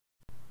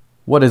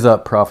What is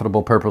up,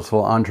 profitable,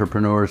 purposeful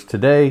entrepreneurs?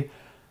 Today,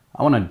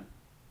 I want to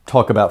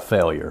talk about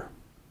failure.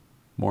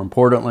 More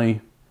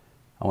importantly,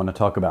 I want to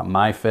talk about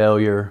my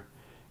failure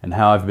and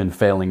how I've been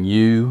failing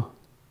you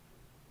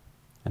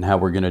and how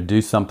we're going to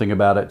do something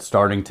about it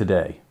starting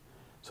today.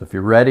 So if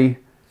you're ready,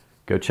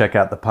 go check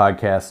out the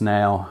podcast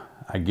now.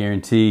 I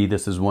guarantee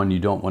this is one you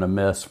don't want to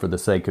miss for the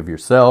sake of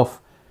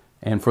yourself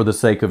and for the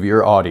sake of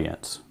your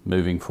audience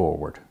moving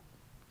forward.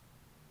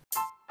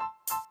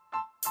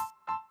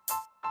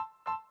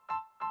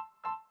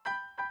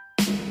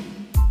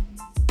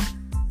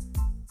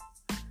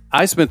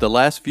 I spent the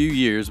last few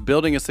years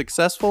building a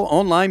successful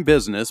online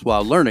business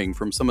while learning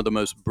from some of the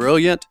most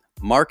brilliant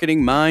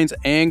marketing minds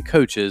and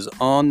coaches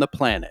on the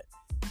planet.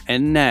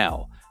 And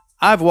now,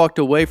 I've walked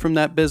away from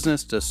that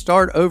business to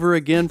start over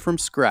again from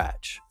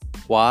scratch.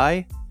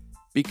 Why?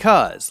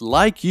 Because,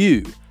 like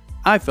you,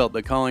 I felt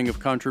the calling of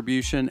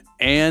contribution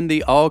and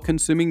the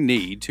all-consuming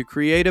need to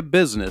create a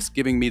business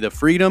giving me the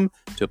freedom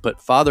to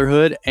put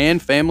fatherhood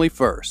and family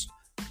first,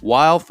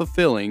 while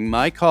fulfilling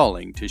my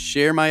calling to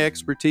share my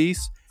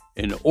expertise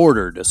in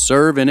order to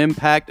serve and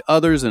impact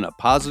others in a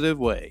positive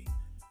way.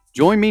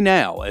 Join me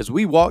now as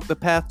we walk the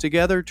path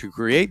together to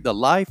create the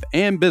life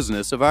and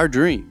business of our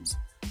dreams.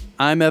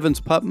 I'm Evans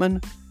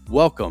Putman.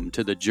 Welcome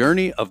to the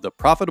journey of the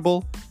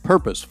profitable,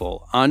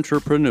 purposeful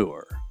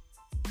entrepreneur.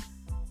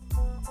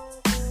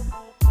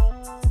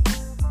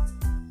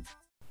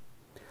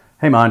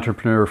 Hey, my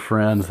entrepreneur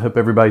friends. Hope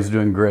everybody's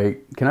doing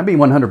great. Can I be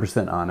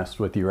 100% honest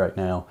with you right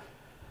now?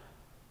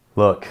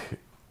 Look,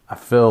 I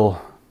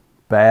feel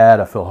bad,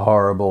 I feel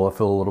horrible, I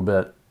feel a little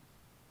bit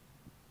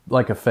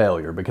like a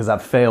failure because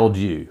I've failed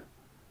you.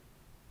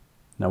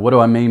 Now, what do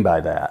I mean by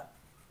that?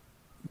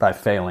 By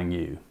failing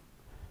you?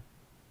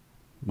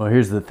 Well,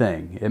 here's the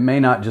thing. It may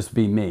not just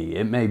be me.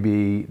 It may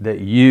be that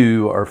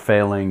you are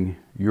failing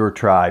your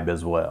tribe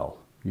as well,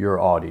 your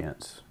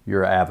audience,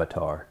 your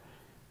avatar.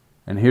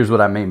 And here's what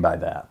I mean by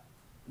that.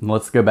 And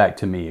let's go back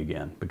to me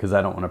again because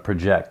I don't want to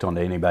project onto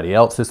anybody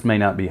else. This may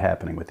not be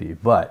happening with you,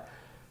 but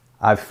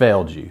I've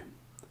failed you.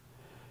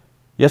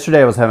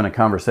 Yesterday I was having a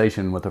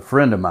conversation with a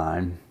friend of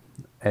mine,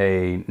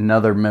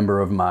 another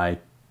member of my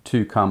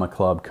 2 Comma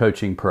Club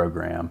coaching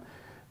program,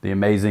 the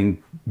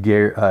amazing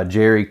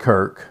Jerry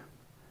Kirk.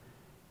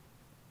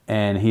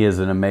 And he is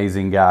an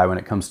amazing guy when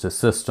it comes to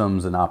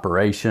systems and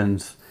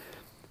operations.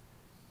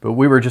 But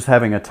we were just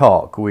having a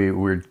talk. We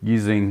were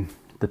using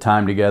the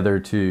time together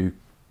to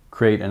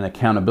create an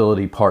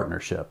accountability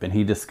partnership. And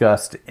he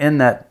discussed in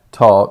that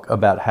talk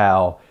about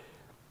how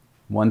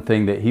one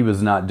thing that he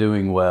was not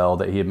doing well,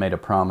 that he had made a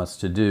promise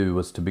to do,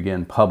 was to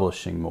begin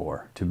publishing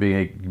more, to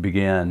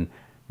begin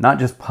not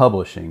just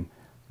publishing,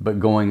 but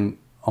going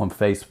on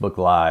Facebook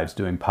Lives,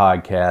 doing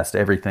podcasts,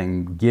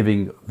 everything,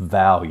 giving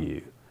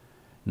value,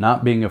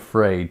 not being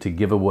afraid to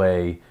give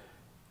away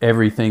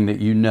everything that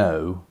you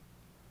know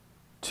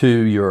to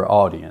your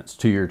audience,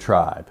 to your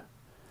tribe.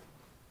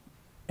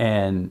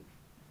 And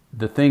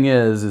the thing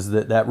is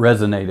that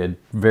resonated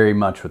very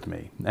much with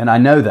me. And I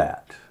know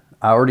that.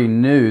 I already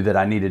knew that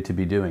I needed to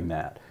be doing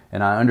that.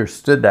 And I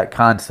understood that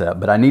concept,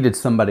 but I needed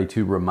somebody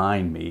to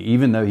remind me.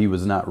 Even though he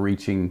was not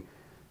reaching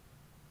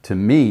to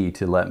me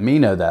to let me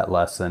know that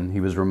lesson, he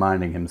was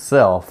reminding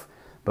himself.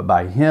 But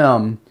by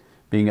him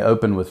being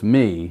open with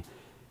me,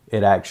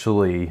 it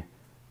actually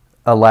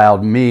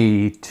allowed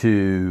me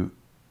to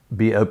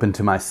be open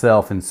to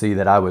myself and see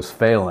that I was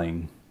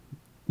failing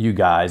you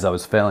guys. I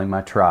was failing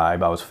my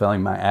tribe. I was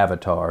failing my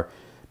avatar.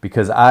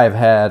 Because I've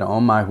had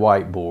on my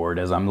whiteboard,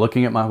 as I'm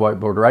looking at my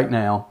whiteboard right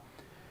now,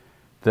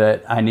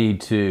 that I need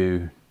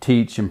to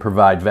teach and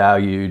provide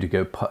value, to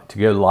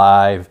go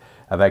live.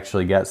 I've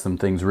actually got some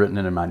things written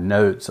in my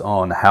notes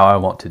on how I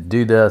want to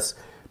do this.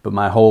 But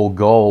my whole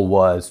goal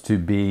was to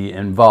be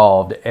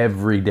involved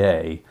every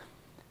day,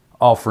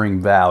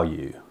 offering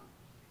value.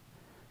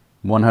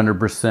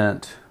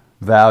 100%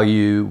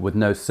 value with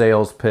no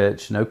sales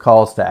pitch, no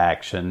calls to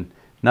action,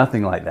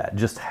 nothing like that.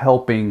 Just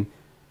helping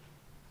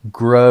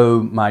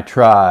grow my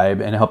tribe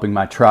and helping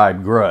my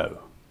tribe grow,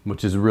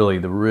 which is really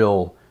the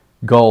real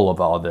goal of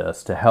all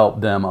this, to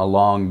help them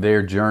along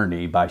their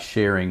journey by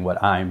sharing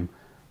what I'm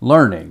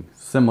learning,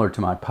 similar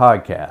to my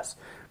podcast.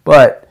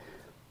 But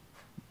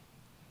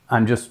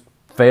I'm just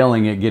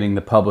failing at getting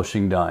the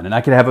publishing done. And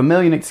I could have a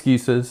million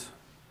excuses.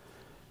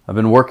 I've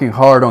been working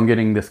hard on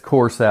getting this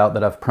course out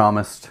that I've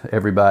promised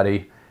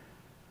everybody.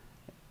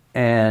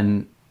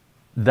 And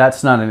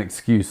that's not an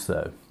excuse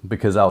though,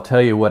 because I'll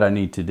tell you what I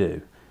need to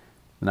do.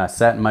 And I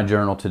sat in my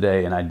journal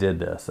today and I did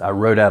this. I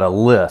wrote out a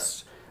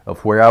list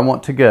of where I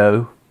want to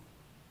go,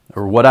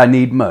 or what I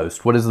need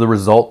most. What is the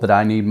result that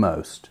I need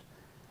most?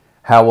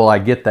 How will I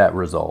get that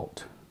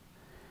result?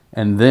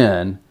 And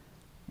then,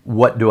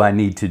 what do I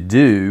need to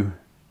do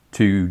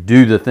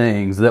the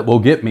things that will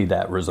get me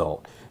that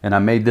result? And I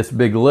made this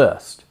big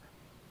list.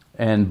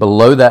 And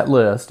below that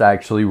list, I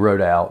actually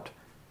wrote out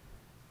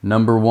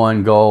number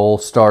 1 goal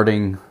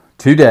starting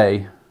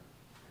today,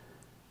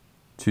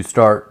 to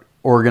start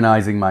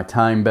organizing my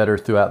time better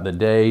throughout the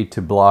day,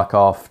 to block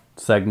off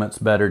segments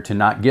better, to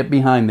not get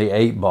behind the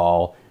 8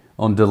 ball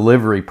on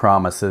delivery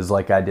promises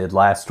like I did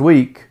last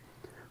week,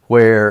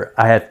 where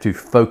I have to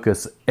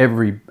focus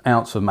every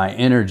ounce of my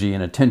energy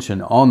and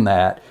attention on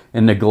that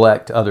and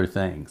neglect other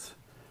things.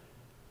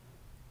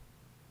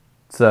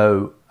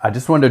 So I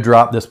just wanted to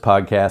drop this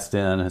podcast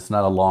in. It's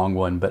not a long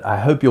one, but I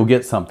hope you'll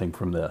get something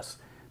from this,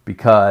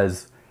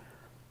 because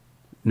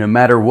no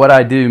matter what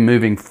I do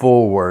moving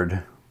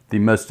forward, the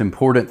most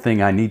important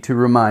thing I need to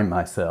remind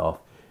myself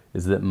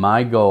is that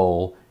my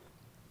goal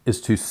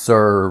is to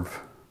serve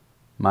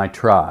my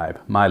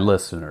tribe, my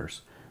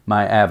listeners,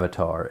 my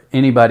avatar,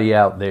 anybody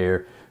out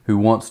there who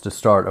wants to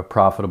start a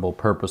profitable,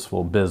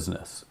 purposeful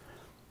business.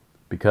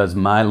 Because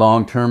my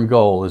long-term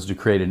goal is to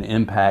create an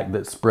impact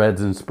that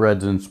spreads and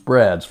spreads and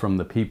spreads from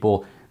the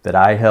people that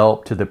I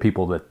help to the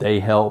people that they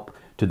help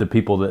to the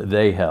people that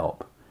they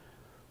help.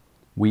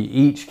 We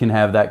each can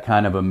have that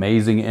kind of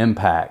amazing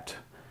impact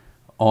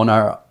on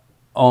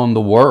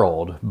the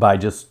world by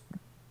just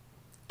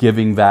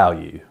giving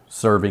value,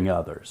 serving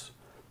others.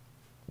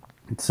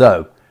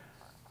 So,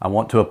 I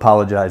want to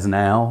apologize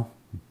now.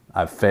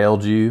 I've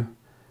failed you.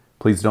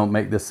 Please don't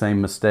make the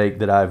same mistake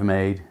that I've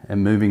made.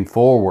 And moving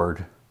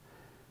forward,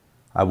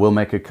 I will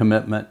make a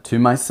commitment to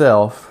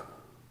myself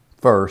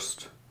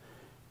first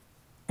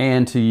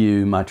and to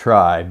you, my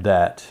tribe,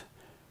 that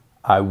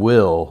I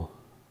will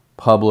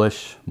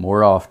publish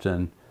more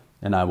often,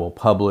 and I will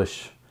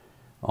publish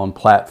on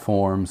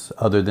platforms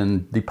other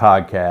than the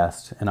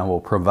podcast, and I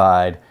will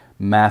provide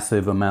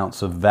massive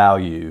amounts of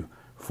value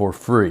for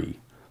free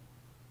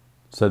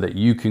so that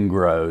you can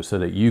grow, so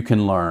that you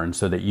can learn,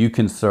 so that you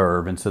can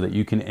serve, and so that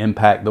you can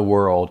impact the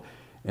world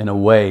in a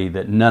way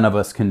that none of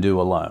us can do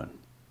alone.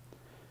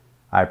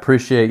 I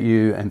appreciate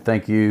you and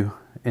thank you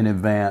in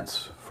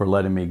advance for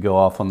letting me go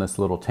off on this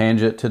little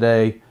tangent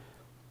today.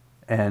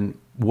 And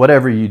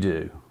whatever you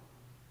do,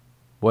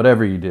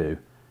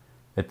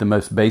 at the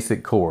most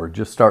basic core,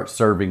 just start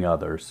serving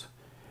others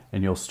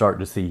and you'll start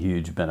to see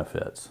huge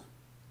benefits.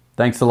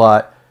 Thanks a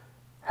lot.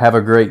 Have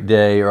a great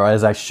day, or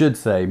as I should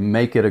say,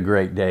 make it a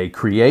great day.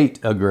 Create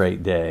a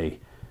great day.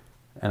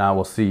 And I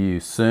will see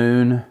you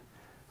soon.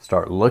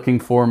 Start looking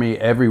for me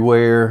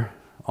everywhere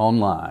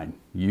online.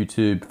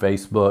 YouTube,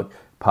 Facebook,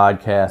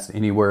 podcast,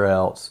 anywhere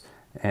else.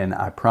 And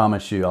I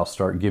promise you, I'll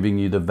start giving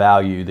you the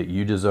value that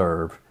you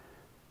deserve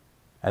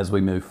as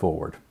we move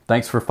forward.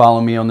 Thanks for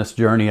following me on this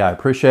journey. I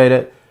appreciate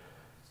it.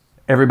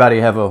 Everybody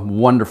have a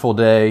wonderful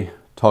day.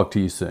 Talk to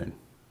you soon.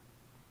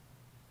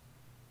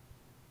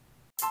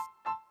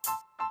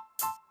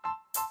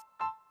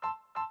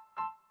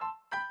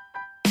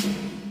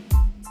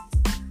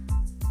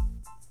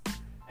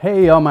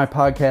 Hey, all my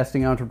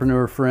podcasting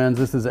entrepreneur friends,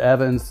 this is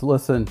Evans.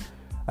 Listen,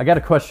 I got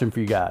a question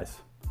for you guys.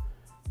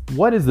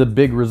 What is the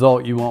big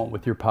result you want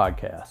with your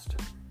podcast?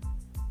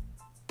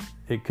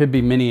 It could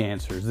be many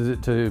answers. Is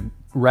it to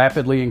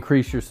rapidly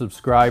increase your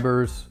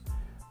subscribers?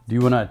 Do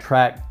you want to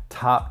attract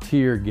top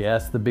tier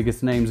guests, the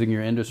biggest names in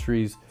your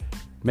industries?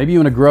 Maybe you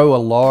want to grow a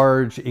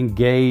large,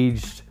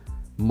 engaged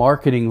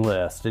marketing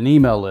list, an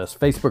email list,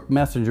 Facebook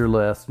Messenger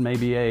list,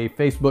 maybe a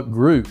Facebook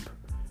group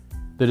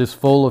that is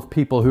full of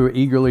people who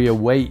eagerly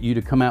await you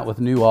to come out with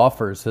new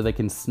offers so they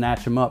can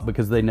snatch them up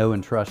because they know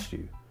and trust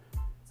you,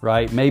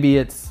 right? Maybe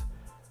it's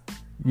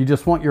you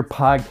just want your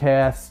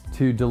podcast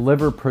to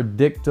deliver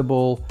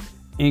predictable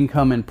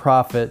income and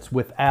profits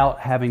without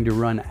having to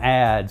run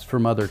ads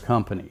from other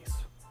companies.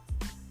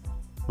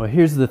 Well,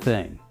 here's the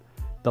thing.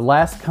 The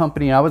last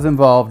company I was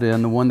involved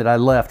in, the one that I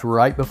left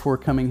right before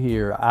coming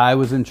here, I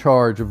was in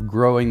charge of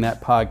growing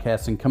that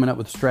podcast and coming up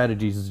with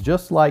strategies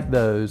just like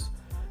those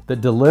that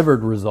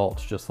delivered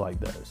results just like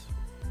those.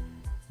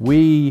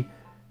 We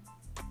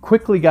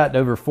quickly got to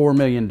over 4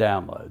 million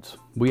downloads.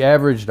 We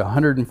averaged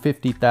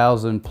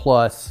 150,000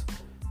 plus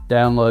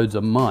downloads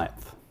a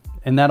month.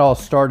 And that all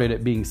started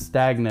at being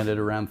stagnant at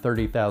around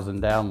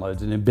 30,000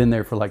 downloads and had been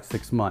there for like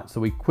 6 months.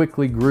 So we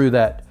quickly grew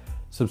that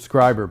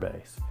subscriber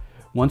base.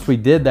 Once we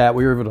did that,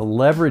 we were able to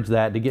leverage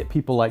that to get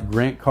people like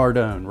Grant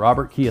Cardone,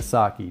 Robert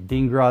Kiyosaki,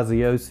 Dean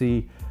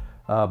Graziosi,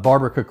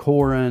 Barbara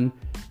Corcoran,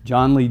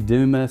 John Lee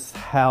Dumas,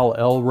 Hal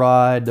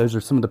Elrod. Those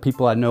are some of the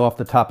people I know off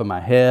the top of my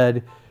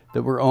head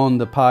that were on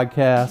the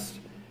podcast.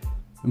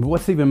 And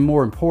what's even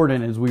more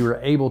important is we were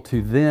able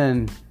to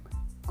then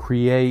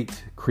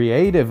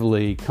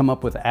creatively come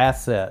up with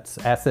assets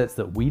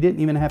that we didn't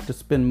even have to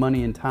spend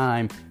money and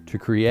time to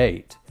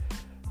create,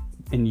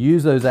 and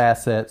use those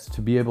assets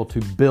to be able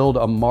to build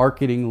a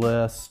marketing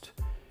list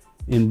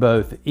in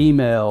both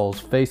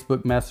emails,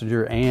 Facebook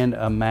Messenger, and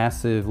a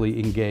massively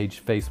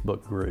engaged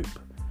Facebook group.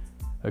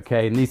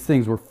 Okay, and these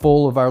things were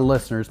full of our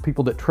listeners,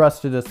 people that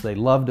trusted us, they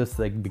loved us,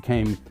 they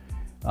became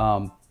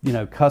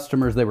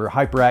customers. They were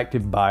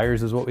hyperactive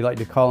buyers is what we like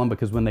to call them,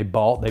 because when they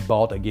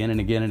bought again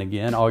and again and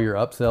again, all your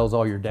upsells,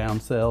 all your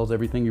downsells,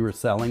 everything you were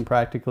selling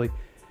practically.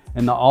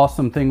 And the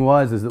awesome thing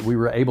is that we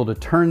were able to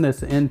turn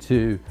this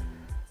into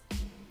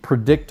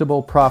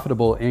predictable,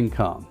 profitable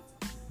income.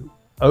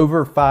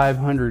 Over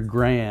 500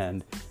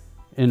 grand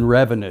in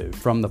revenue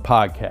from the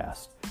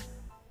podcast.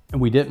 And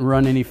we didn't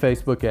run any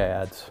Facebook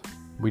ads.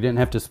 We didn't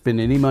have to spend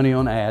any money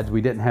on ads.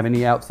 We didn't have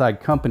any outside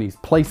companies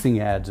placing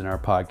ads in our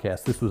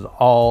podcast. This was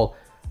all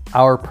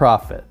our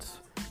profits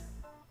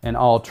and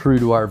all true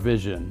to our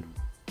vision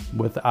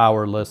with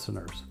our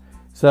listeners.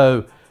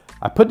 So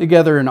I put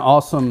together an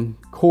awesome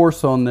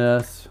course on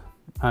this.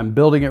 I'm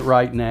building it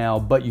right now,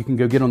 but you can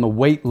go get on the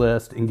wait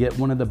list and get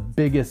one of the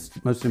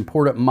biggest, most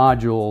important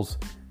modules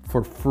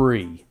for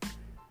free.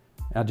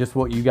 I just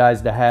want you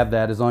guys to have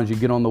that as long as you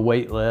get on the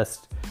wait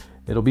list.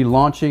 It'll be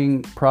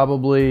launching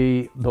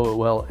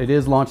it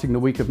is launching the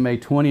week of May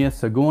 20th.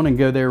 So go on and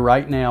go there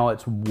right now.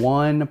 It's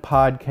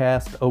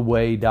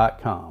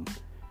onepodcastaway.com.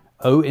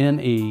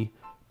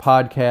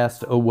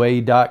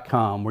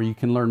 onepodcastaway.com, where you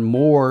can learn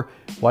more,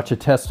 watch a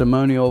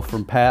testimonial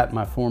from Pat,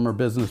 my former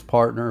business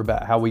partner,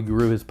 about how we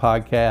grew his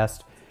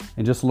podcast,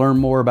 and just learn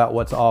more about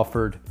what's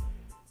offered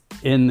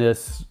in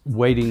this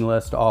waiting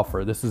list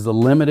offer. This is a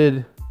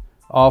limited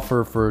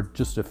offer for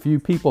just a few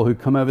people who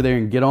come over there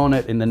and get on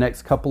it in the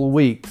next couple of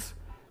weeks,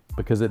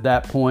 because at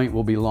that point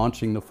we'll be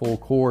launching the full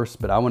course.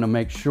 But I want to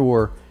make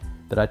sure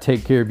that I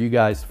take care of you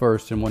guys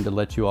first and wanted to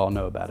let you all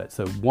know about it.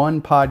 So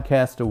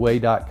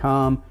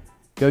onepodcastaway.com.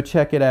 Go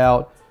check it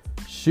out.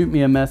 Shoot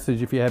me a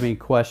message if you have any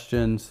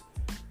questions.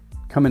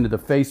 Come into the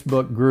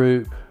Facebook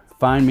group.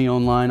 Find me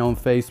online on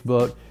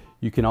Facebook.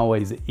 You can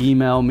always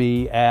email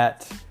me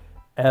at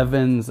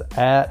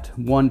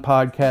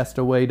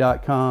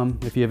evans@onepodcastaway.com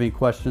if you have any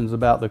questions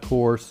about the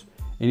course,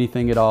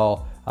 anything at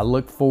all. I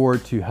look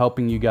forward to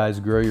helping you guys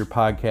grow your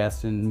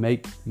podcast and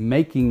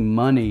making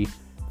money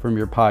from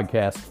your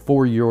podcast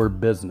for your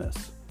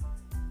business.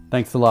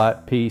 Thanks a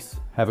lot. Peace.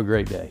 Have a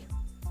great day.